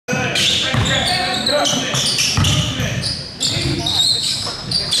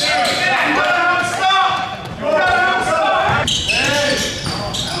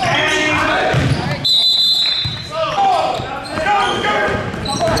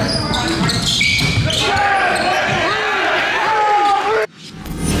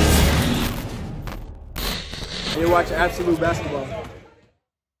watching Absolute Basketball.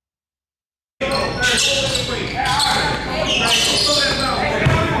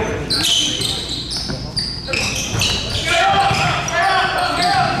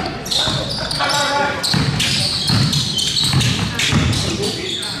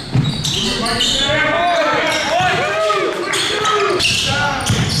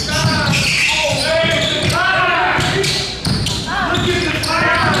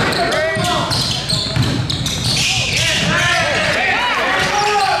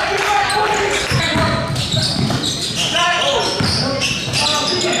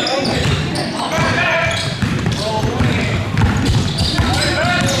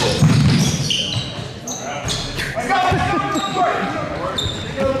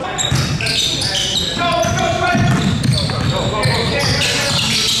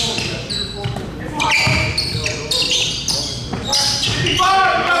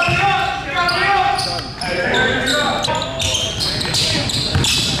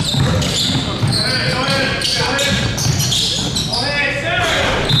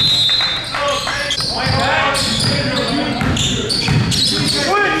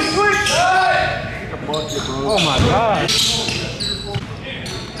 Oh my God.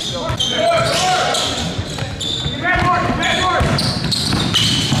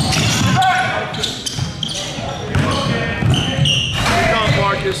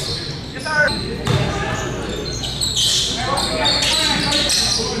 Marcus.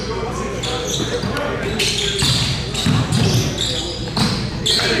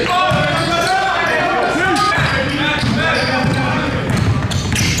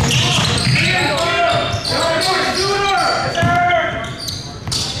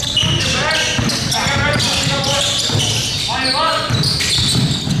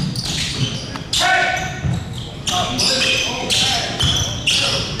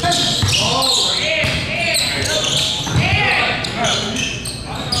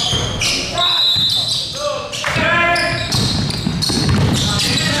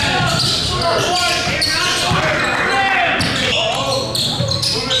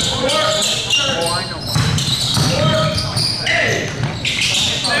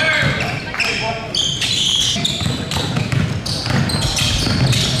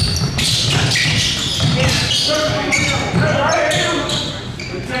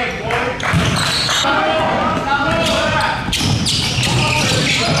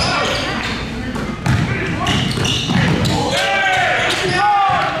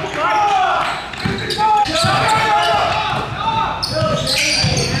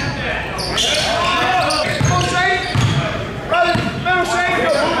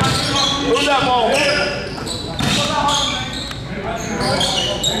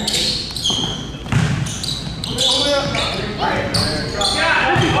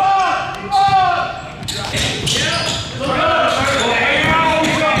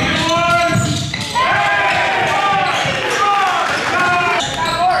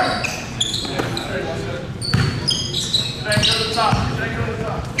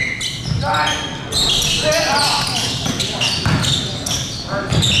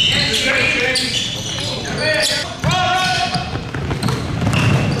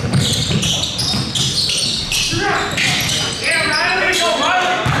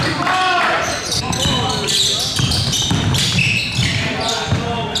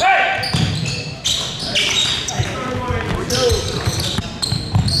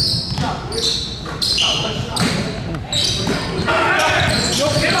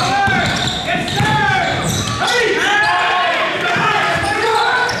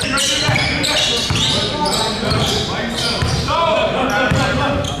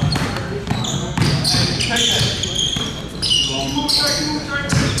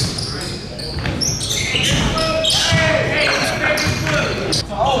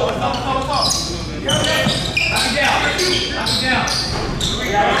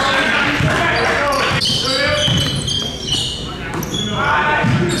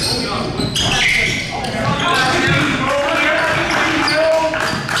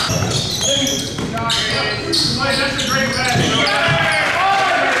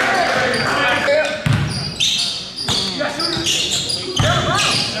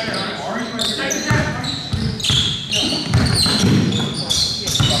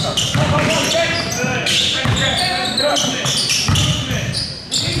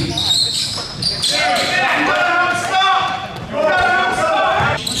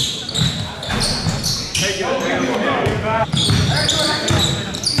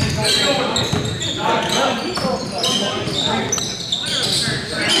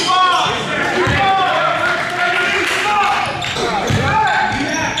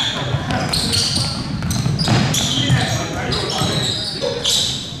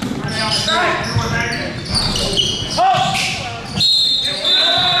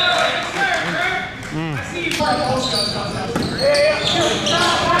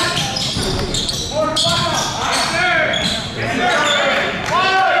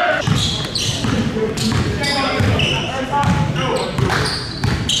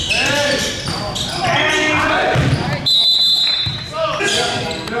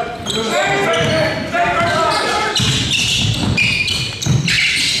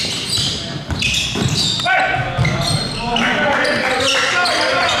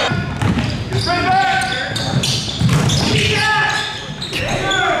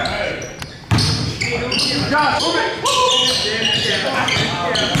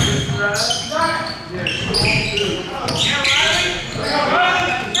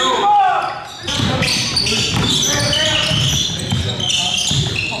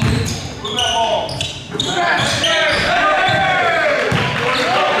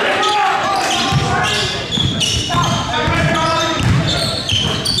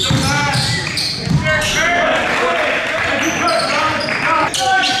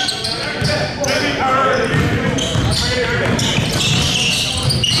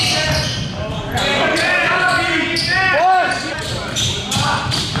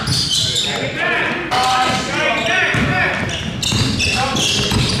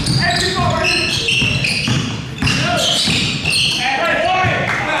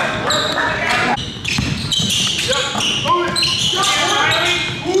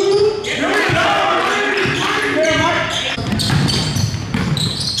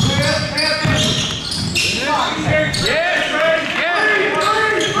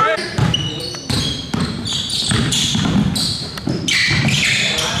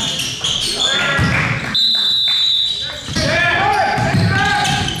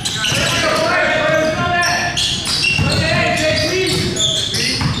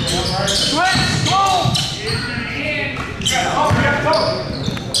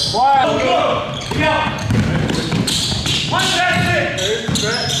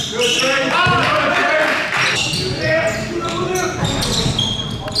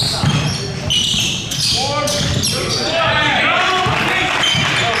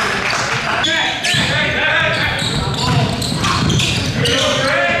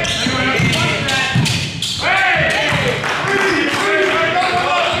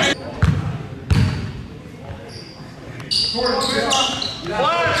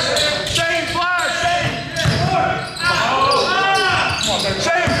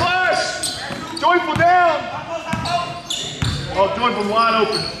 Joyful down. Oh, Joyful wide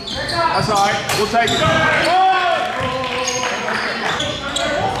open. That's all right. We'll take it.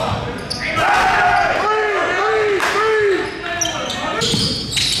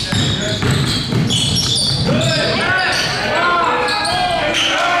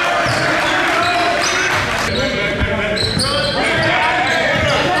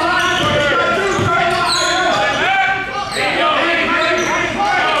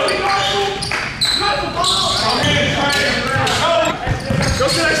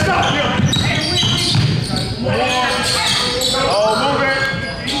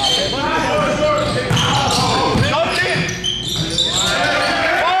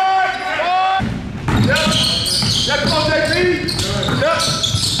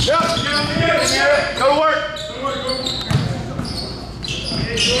 Go to work.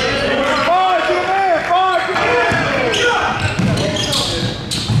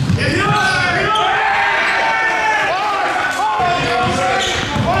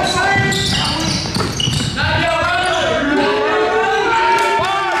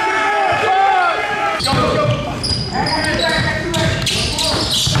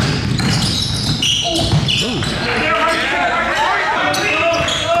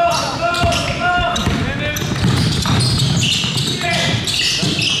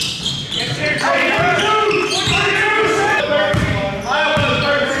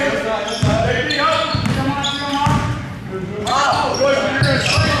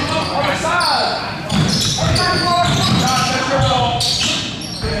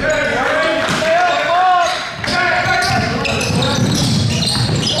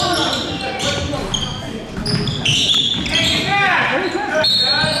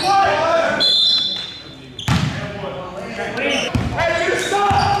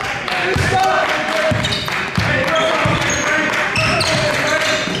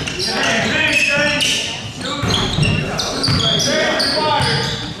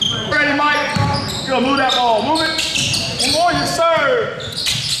 Move that ball. Move it. One more, you serve.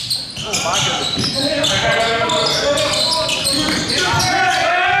 Oh, my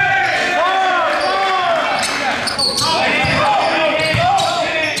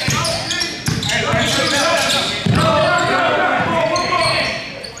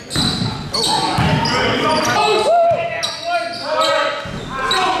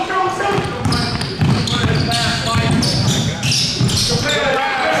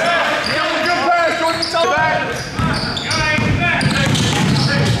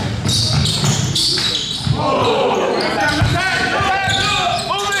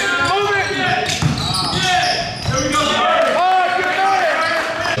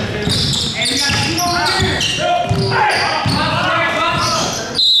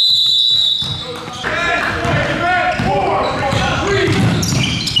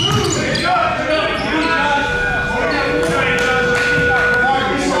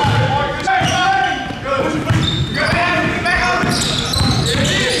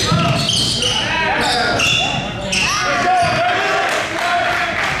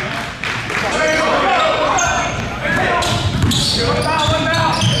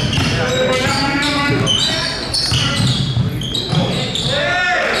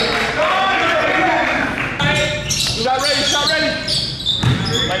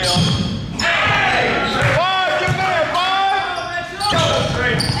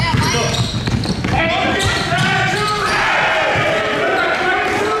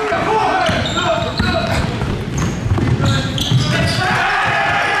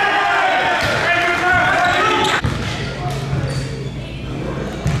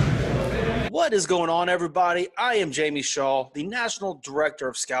What is going on, everybody? I am Jamie Shaw, the National Director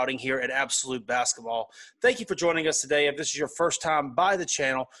of Scouting here at Absolute Basketball. Thank you for joining us today. If this is your first time by the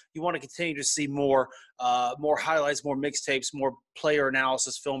channel, you want to continue to see more highlights, more mixtapes, more player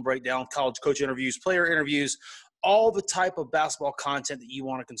analysis, film breakdown, college coach interviews, player interviews, all the type of basketball content that you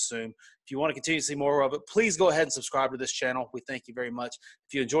want to consume. If you want to continue to see more of it, please go ahead and subscribe to this channel. We thank you very much.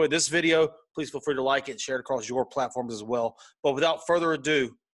 If you enjoyed this video, please feel free to like it and share it across your platforms as well. But without further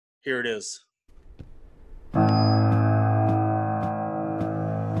ado, here it is.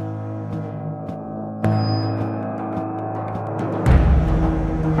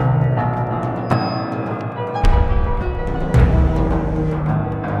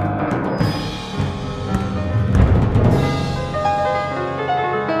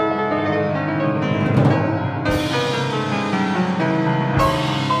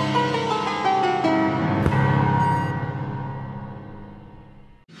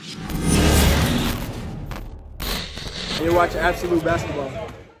 You're watching Absolute Basketball.